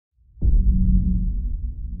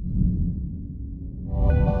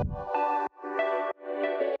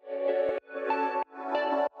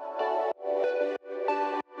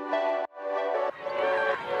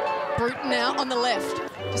Bruton now on the left.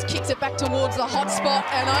 Just kicks it back towards the hot spot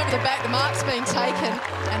and over the back. The mark's been taken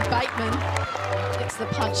and Bateman gets the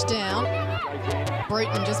punch down.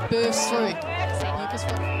 Bruton just bursts through.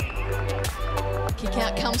 Kick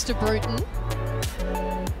out comes to Bruton.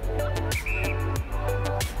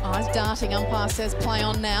 Eyes darting, umpire says play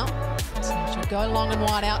on now. So she'll go long and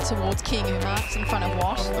wide out towards King, who marks in front of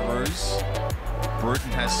Watt. The Roos. Bruton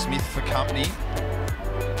has Smith for company.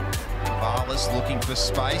 Varlas looking for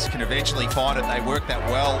space, can eventually find it. They work that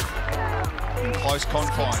well in close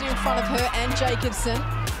confines. In front of her and Jacobson.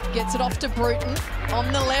 Gets it off to Bruton. On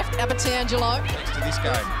the left, Abertangelo. Next to this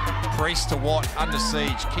game. Priest to Watt, under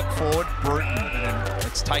siege. Kick forward, Bruton. And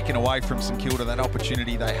it's taken away from St Kilda, that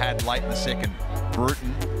opportunity they had late in the second.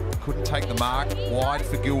 Bruton couldn't take the mark. Wide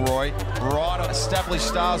for Gilroy. Right on. Established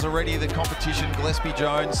stars already in the competition. Gillespie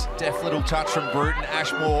Jones. Deft little touch from Bruton.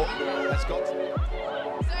 Ashmore has got...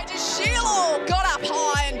 Sheila got up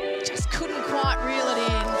high and just couldn't quite reel it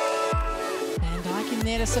in. And Dyke in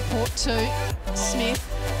there to support too. Smith.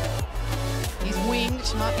 He's winged.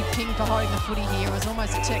 She might be pinged for holding the footy here. It was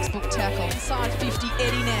almost a textbook tackle. Inside 50,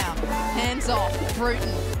 Eddie now. Hands off.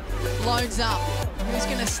 Bruton loads up. Who's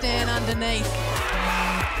going to stand underneath?